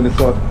previous when the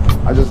sun,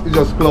 it's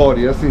just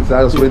cloudy, you see, so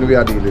I just when we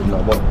are dealing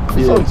now. But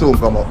the sun soon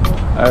come up.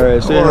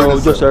 Alright, so you know,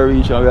 just a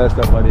reach and we'll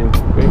stop at him.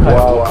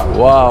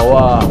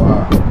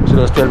 Wow. So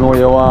just tell me what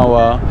you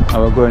want,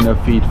 and we're going to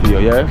feed for you,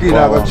 yeah? Kino,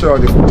 I'm going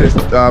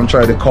to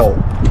try the cow.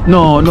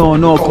 No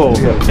cow.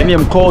 The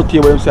name cow tea,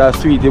 but I'm saying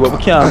sweetie, but we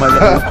can't manage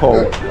the cow.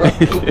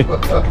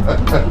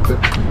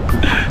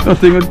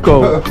 Nothing with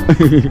cow.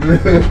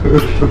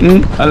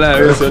 I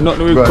like it, so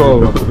nothing with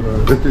cow.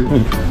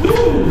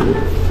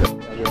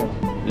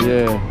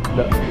 Yeah.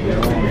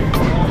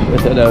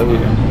 Better that way.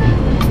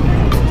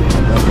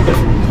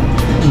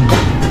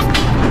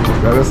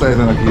 Got the size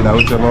on the key now,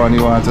 whichever one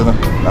you want to know.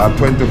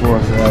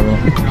 24, so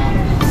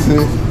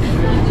see?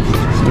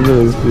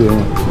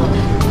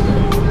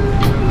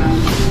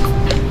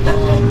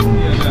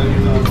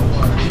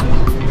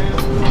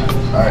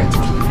 Alright,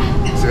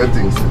 certain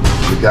things.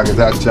 You can get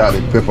that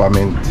Charlie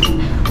peppermint,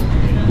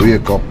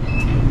 wake up.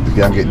 You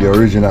can get the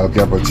original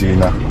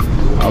cappuccino.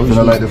 If you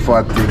don't like the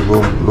fat thing,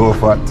 go low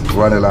fat,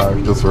 vanilla,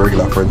 just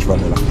regular French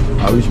vanilla.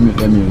 I wish me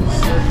them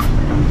use.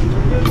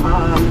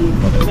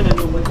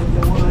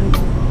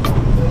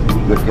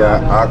 You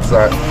can ask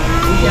her.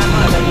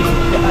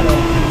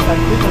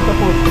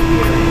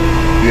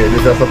 Yeah,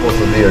 this is supposed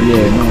to be dairy.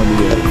 Yeah, no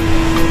dairy.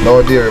 No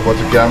dairy, but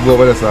you can go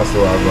over this and so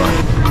on.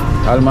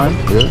 Almond?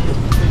 Yeah.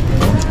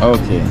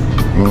 Okay.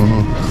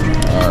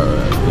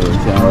 Alright,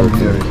 yeah,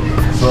 okay.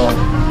 So,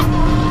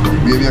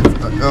 maybe help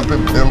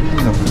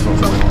clean up this one.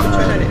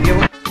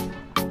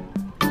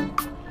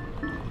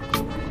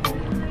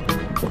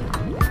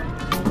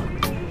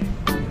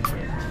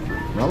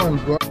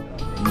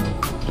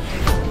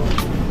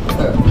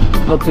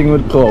 Nothing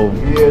with cow.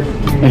 Yes,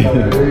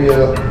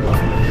 real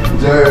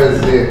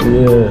Jersey.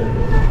 Yeah.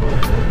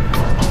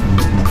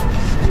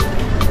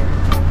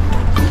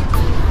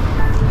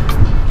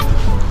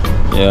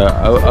 Yeah,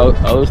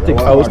 I will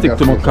stick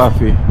to my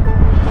coffee.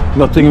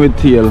 Nothing with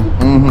tail.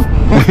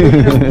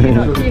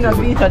 Kino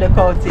beat the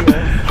cow tail.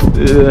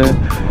 Yeah,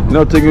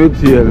 nothing with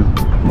tail.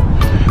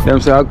 Them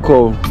say a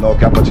cow. No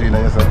cappuccino,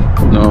 you say?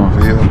 No.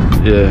 For you?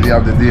 Yeah. You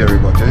have the dairy,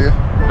 but yeah?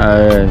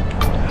 Alright.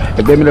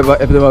 If they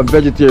have a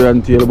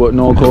vegetarian tail but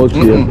no cow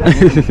tail.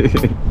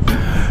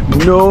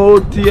 No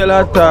tail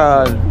at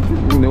all.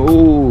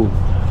 No.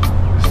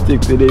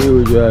 Stick to the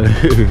usual.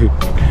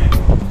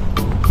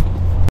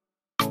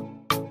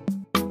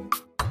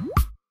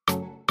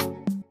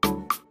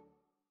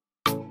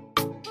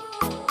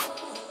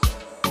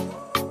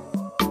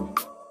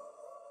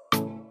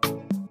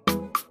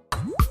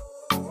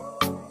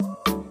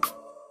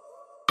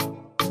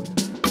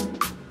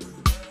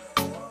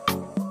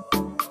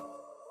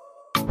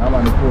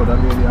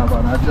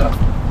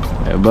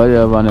 Everybody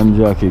have on him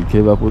jacket.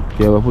 Keva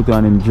put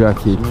on him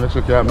jacket. Make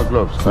sure my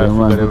gloves. So the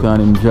man put on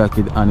him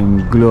jacket and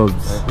him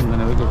gloves.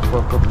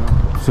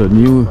 So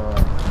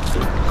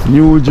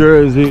New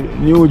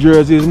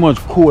Jersey is much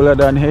cooler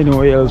than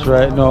anywhere else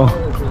right now.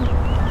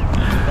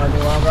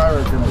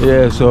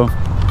 Yeah, so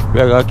we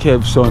got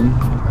Kev's son,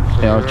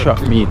 you know,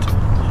 trap meat.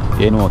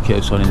 You know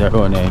Kev's son is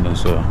around here, you know,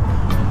 so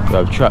we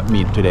have trap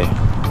meat today.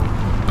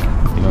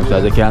 You know, so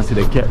as you can see,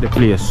 they kept the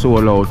place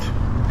sold out.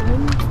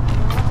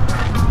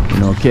 You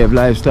know, Kev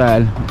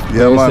lifestyle.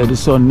 Yeah, man. man. Said the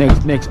son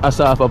next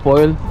Asafa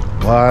Poil.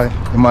 Why?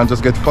 The man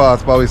just get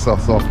fast power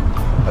stuff, so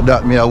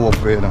that me I hope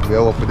for, you know. We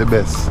hope for the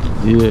best.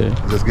 Yeah.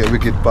 Just get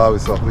wicked power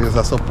stuff. We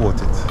just support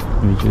it.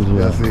 Which is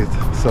That's it.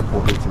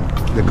 Support it.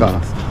 The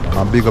cars.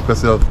 And big up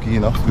yourself,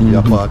 Kino, to be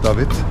a part of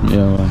it.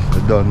 Yeah, man.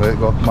 You done where you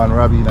go. Man,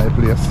 Robbie in the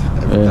place.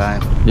 Every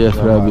time. Yes,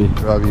 yeah, Robbie.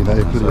 Robbie in the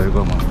place. So you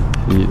go, man.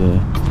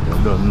 Yeah.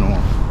 You don't know.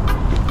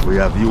 We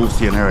have you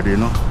seen already, you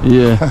know?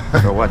 Yeah.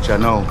 So watch you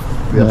now.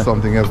 We have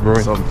something else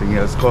brewing. Something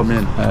else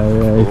coming.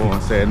 Alright. We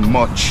won't say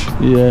much.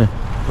 Yeah.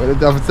 But it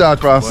have to start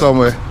from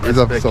somewhere. It's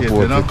have to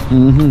support it.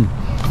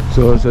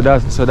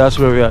 So that's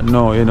where we are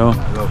now, you know.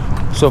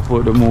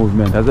 Support the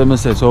movement. As I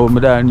said, so I'm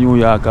there in New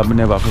York, I've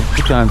never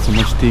put on so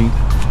much thing.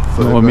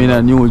 So I'm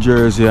in New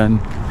Jersey and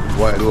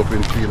wide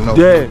open field now.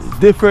 Yeah,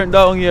 different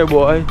down here,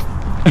 boy.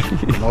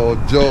 No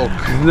joke.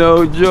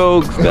 No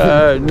joke,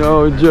 sir.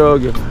 No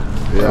joke.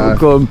 Yeah.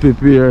 Come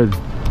prepared.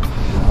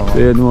 So,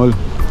 you know,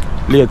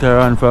 later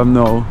on from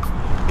now,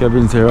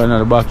 Kevin say run in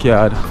the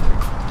backyard,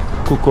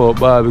 cook up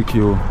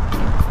barbecue,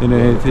 you know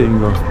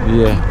anything.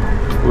 Yeah,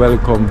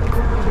 welcome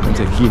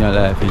to Kino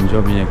life in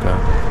Jamaica.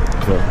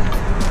 So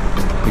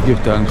we give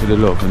thanks for the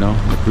love, you know,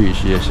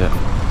 appreciation.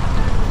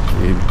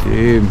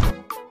 Team.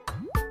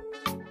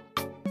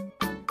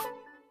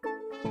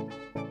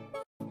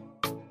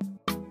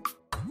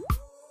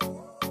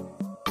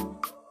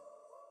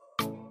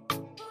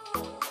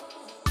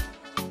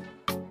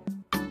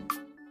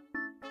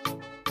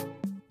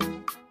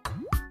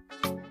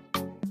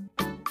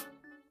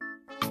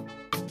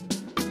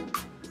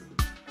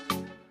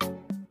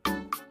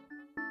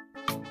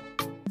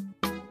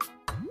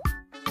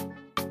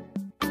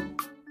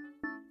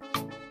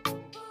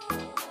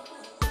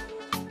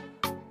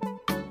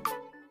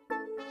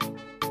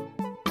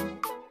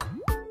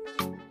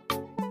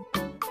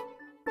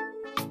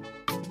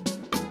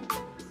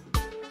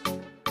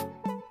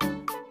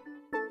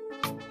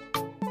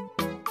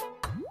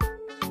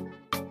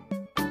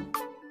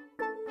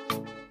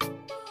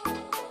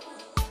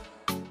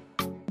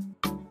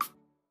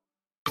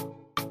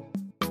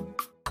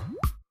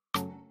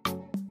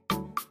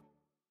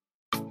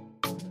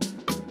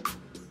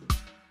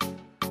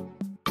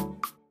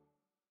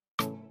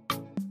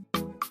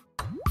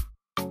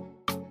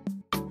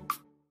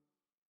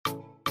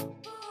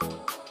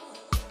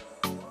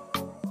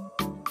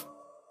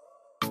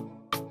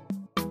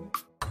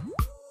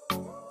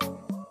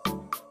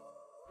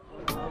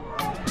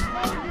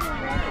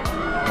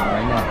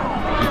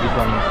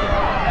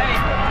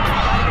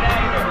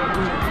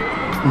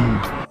 So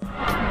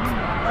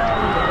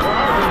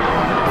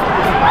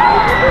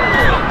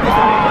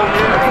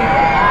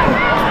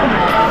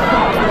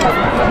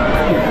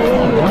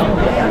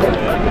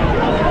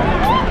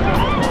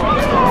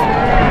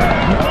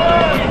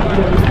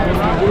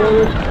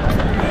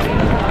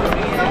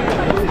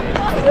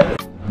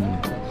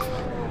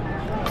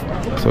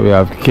we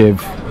have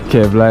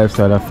Kev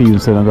Lifestyle. I feel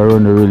so I'm gonna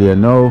run the relay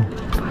now.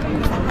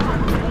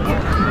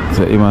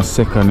 So he must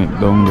second it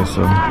down there,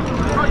 so.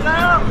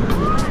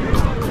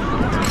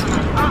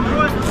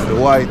 The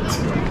white.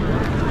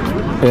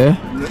 Eh?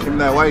 Him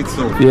not white,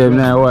 so. Yeah, him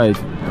not white.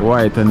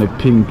 White and the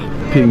pink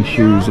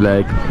shoes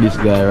like this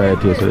guy right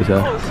here. So there's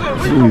a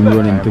him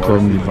running to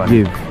come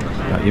give.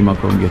 He might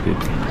come get it.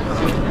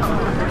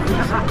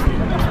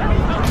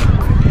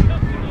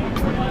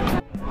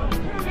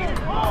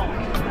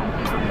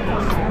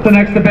 The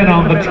next event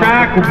on the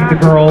track will be the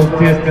girls'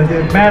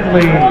 distance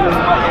medley.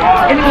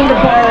 Anyone to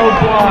borrow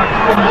blocks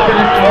from the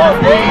finish line,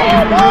 please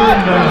remove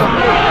them.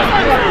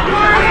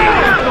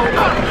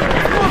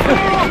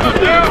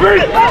 This way.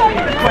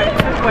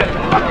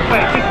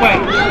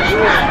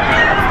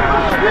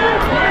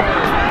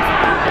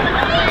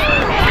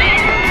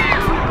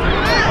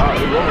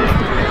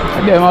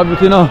 Them have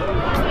it, you know.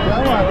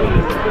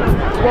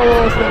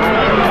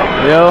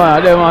 Yeah,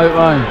 man, them have it,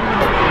 man.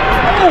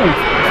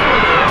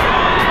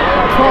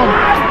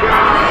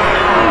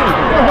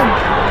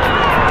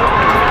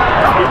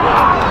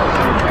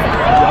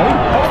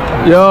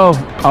 Yo,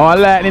 I want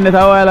lightning that a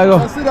while ago.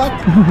 You see that?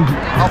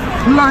 A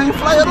flying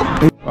flyer.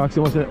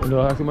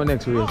 Ask him my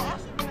next race.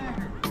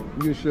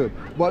 You should.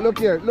 But look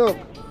here, look.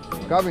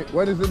 Come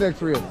when is the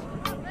next race?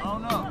 I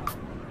don't know.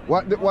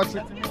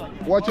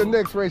 What's your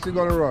next race you're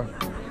gonna run?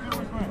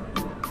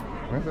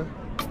 What's that?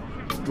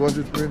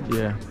 200 sprint?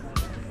 Yeah.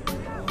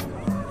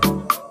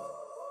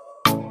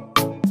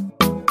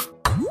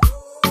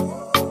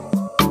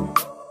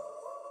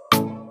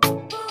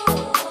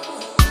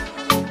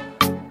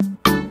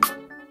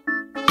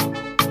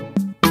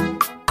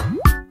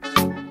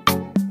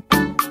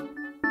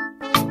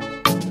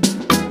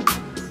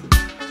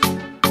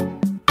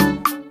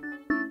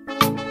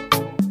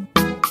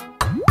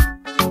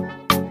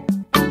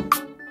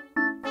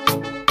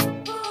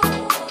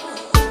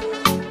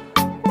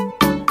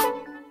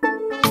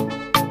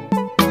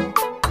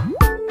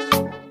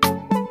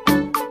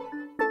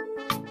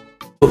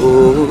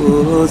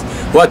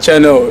 Watch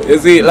out now, you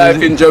see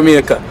life in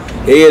Jamaica.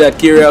 You hear that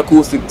Kiro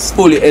Acoustics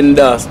fully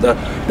endorsed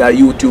that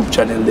YouTube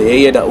channel there. You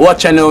hear that?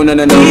 Watch out now,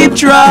 no. Keep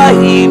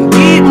trying,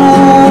 keep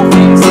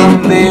moving.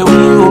 Someday we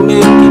will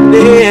make it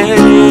there.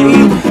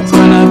 It's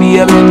gonna be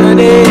a better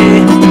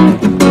day.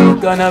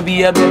 Gonna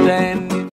be a better end.